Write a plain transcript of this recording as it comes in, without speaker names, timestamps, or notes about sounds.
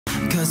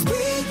'Cause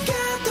we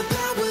got the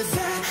power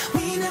that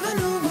we never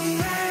knew we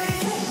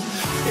had.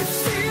 It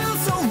feels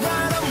so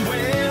right, I'm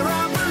where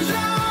I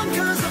belong.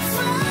 'Cause I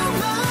found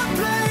my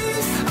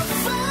place, I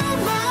found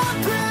my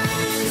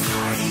place.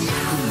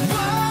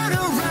 What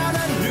a ride,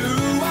 I knew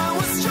I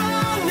was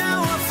strong. Now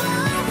I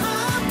found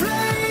my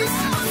place,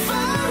 I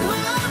found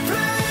my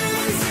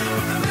place.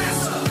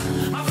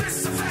 I'm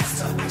faster,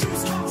 faster, I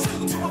choose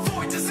control to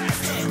avoid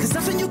disaster. 'Cause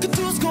nothing you can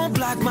do is gonna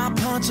block my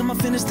punch. I'ma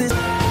finish this.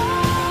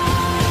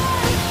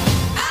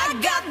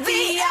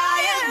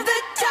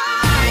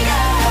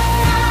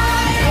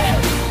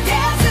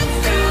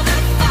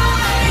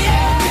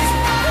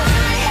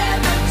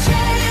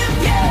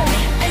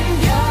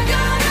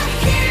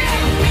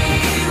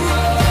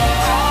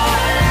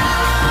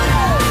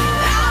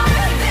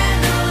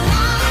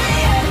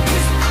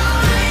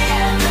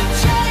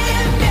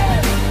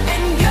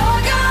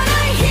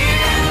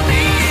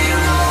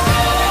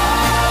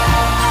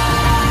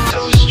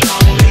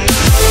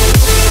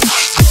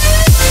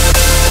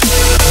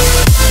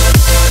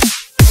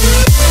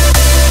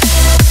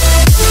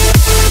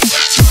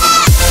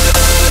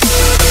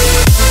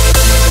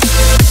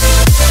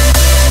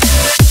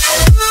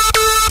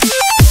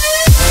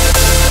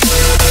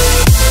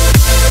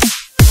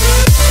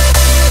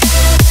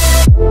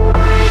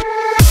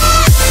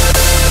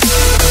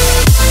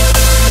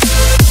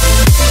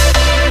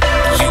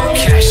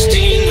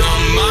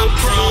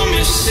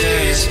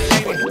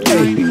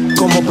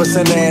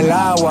 En el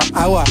agua,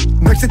 agua.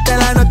 No existe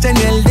la noche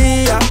ni el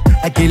día.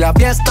 Aquí la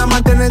fiesta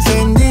mantiene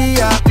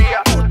encendida.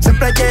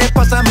 Siempre hay que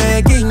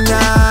pasarme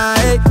guiña,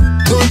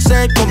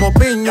 dulce como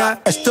piña.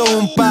 Esto es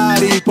un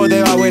party por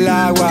debajo del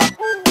agua.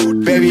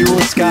 Baby,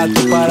 busca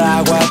tu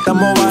paraguas.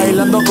 Estamos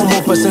bailando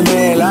como peces en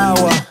el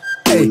agua.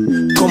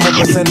 Como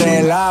peces en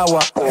el agua.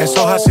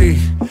 Eso es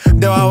así,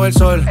 debajo del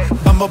sol.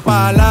 Vamos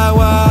para el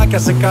agua que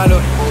hace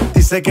calor.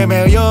 Dice que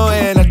me vio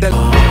en el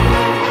teléfono.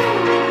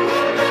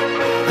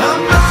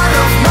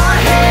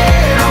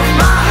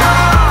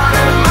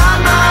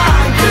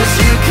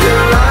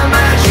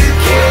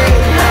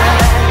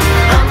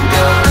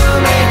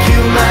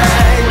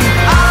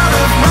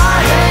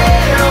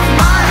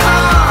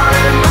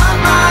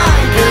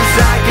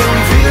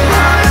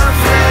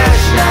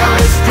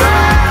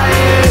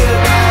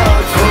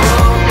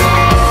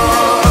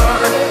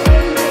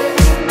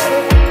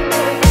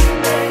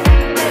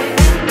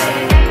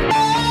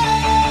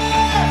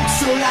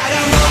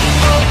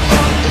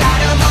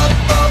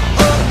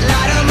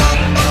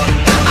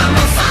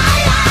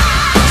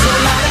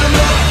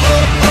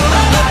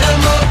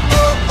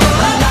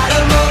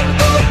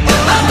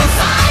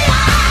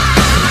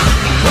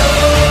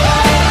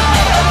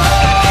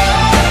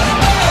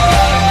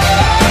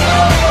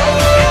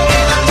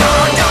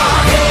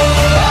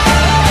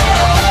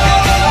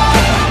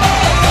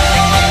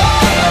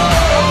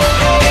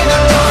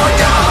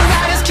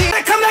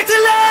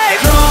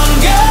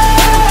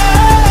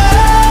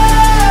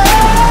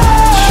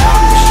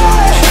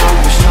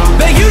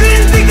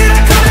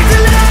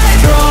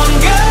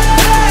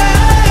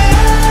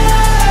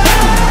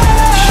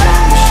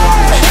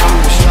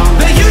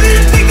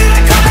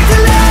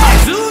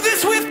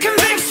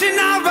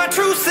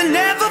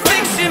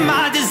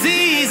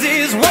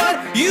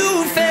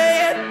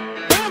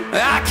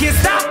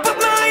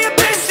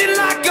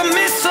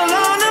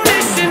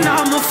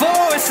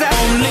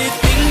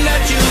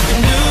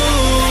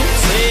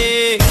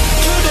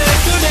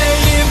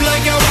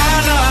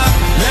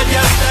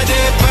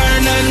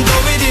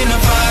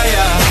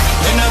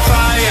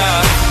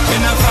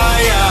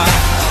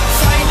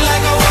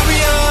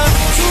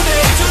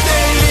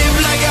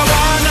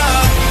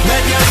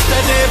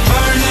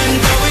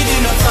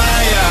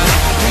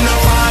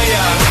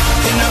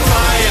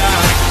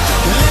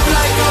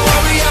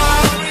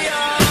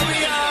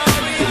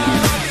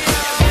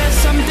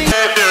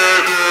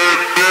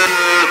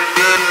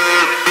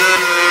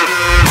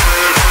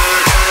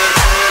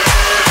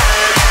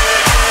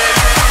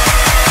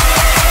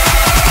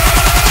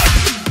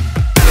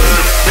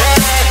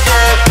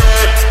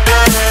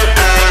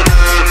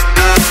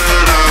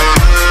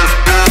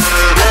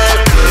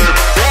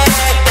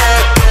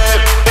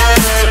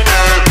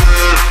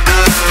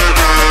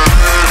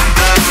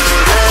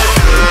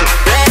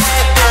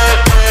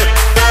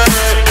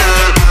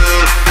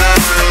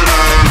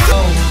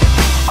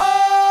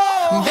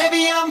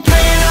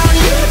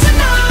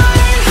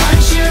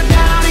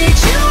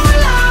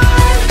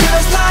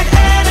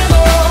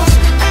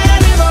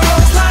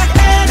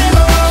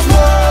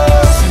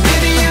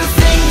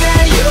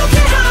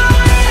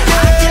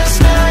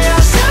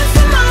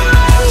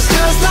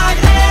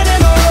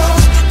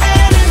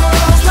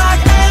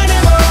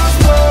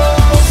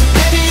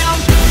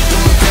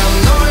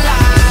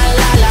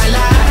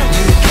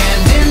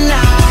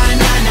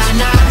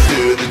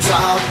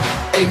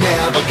 Ain't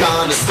never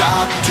gonna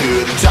stop.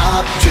 To the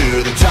top,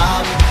 to the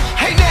top.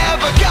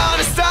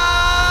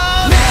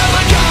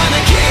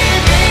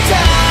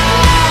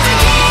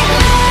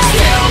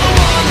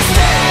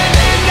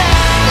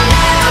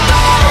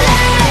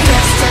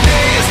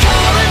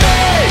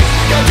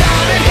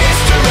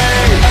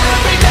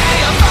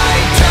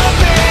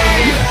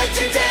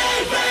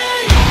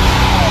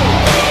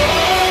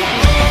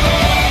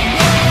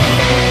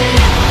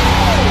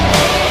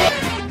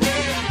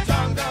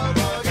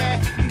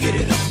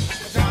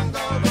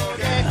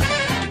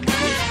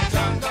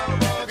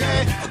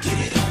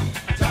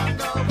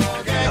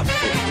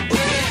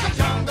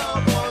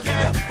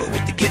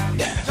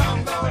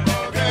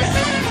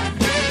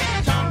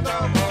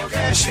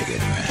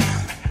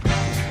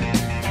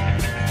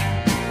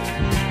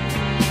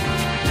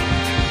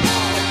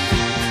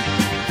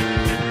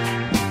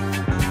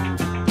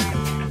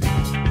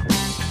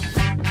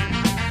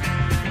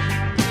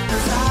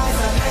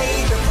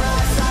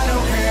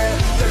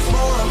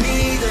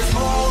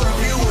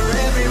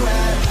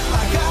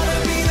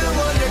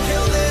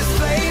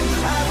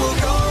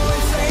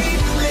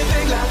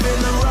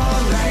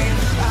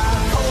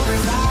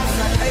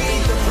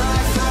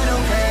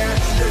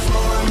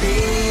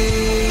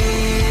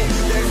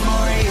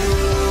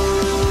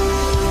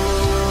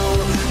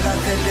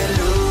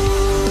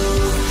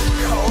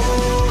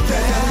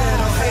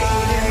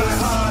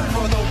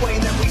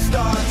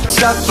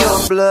 suck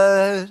your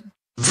blood.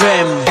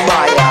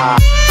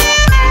 Vampire.